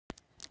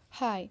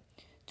Hi,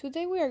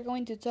 today we are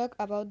going to talk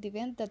about the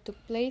event that took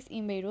place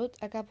in Beirut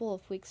a couple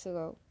of weeks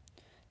ago.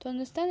 To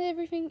understand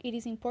everything, it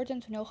is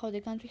important to know how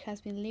the country has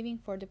been living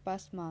for the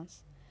past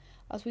months.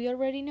 As we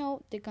already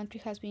know, the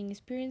country has been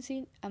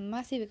experiencing a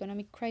massive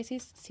economic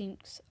crisis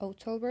since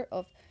October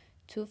of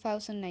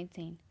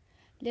 2019.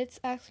 Let's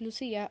ask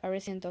Lucia, a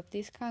resident of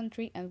this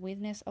country and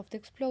witness of the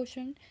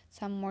explosion,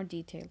 some more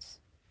details.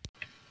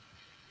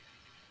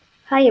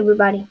 Hi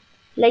everybody.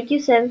 Like you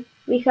said,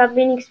 we have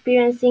been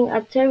experiencing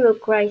a terrible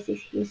crisis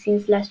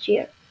since last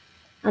year,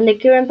 and the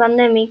current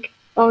pandemic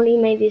only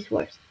made this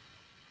worse.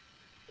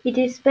 It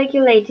is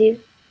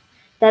speculated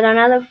that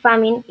another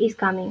famine is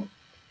coming.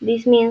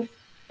 This means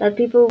that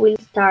people will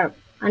starve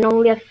and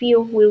only a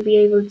few will be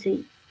able to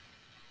eat.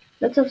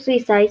 Lots of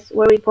suicides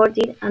were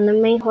reported and the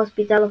main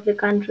hospital of the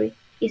country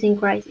is in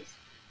crisis.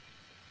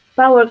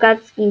 Power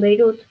cuts in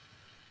Beirut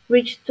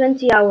reached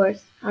 20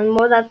 hours and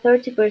more than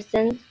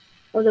 30%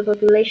 of the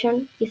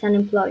population is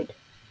unemployed.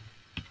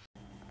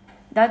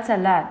 That's a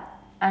lot.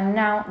 And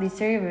now the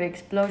terrible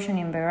explosion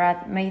in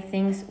Beirut made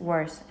things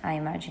worse, I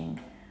imagine.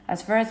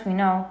 As far as we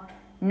know,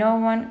 no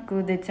one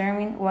could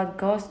determine what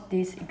caused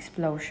this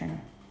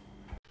explosion.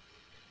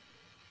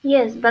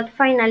 Yes, but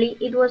finally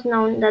it was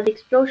known that the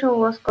explosion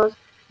was caused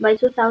by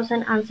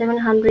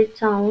 2,700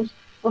 tons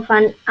of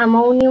an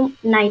ammonium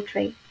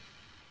nitrate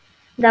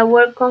that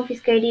were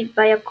confiscated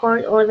by a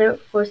court order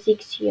for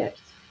 6 years.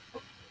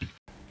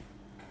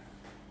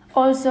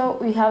 Also,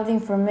 we have the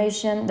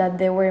information that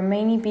there were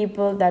many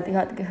people that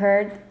got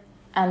hurt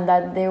and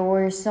that there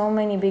were so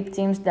many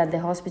victims that the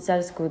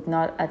hospitals could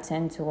not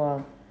attend to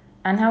all.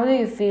 And how do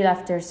you feel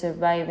after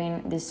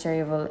surviving this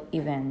terrible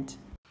event?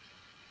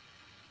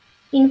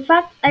 In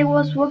fact, I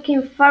was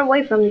walking far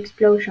away from the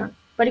explosion,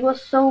 but it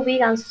was so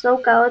big and so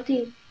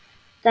chaotic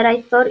that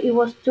I thought it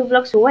was 2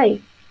 blocks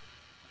away.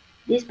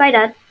 Despite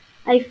that,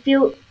 I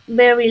feel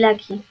very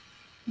lucky,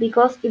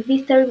 because if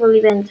this terrible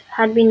event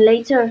had been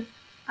later,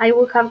 I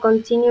would have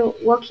continued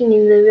walking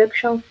in the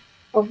direction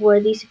of where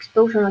this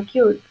explosion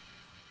occurred.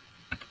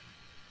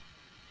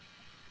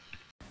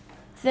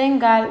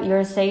 Thank God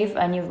you're safe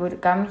and you could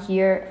come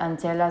here and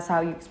tell us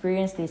how you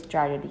experienced this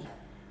tragedy.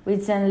 We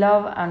send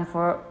love, and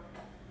for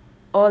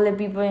all the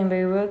people in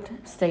Beirut,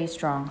 stay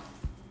strong.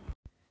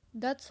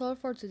 That's all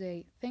for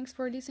today. Thanks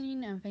for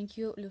listening and thank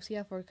you,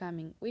 Lucia, for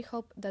coming. We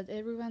hope that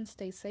everyone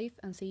stays safe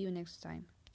and see you next time.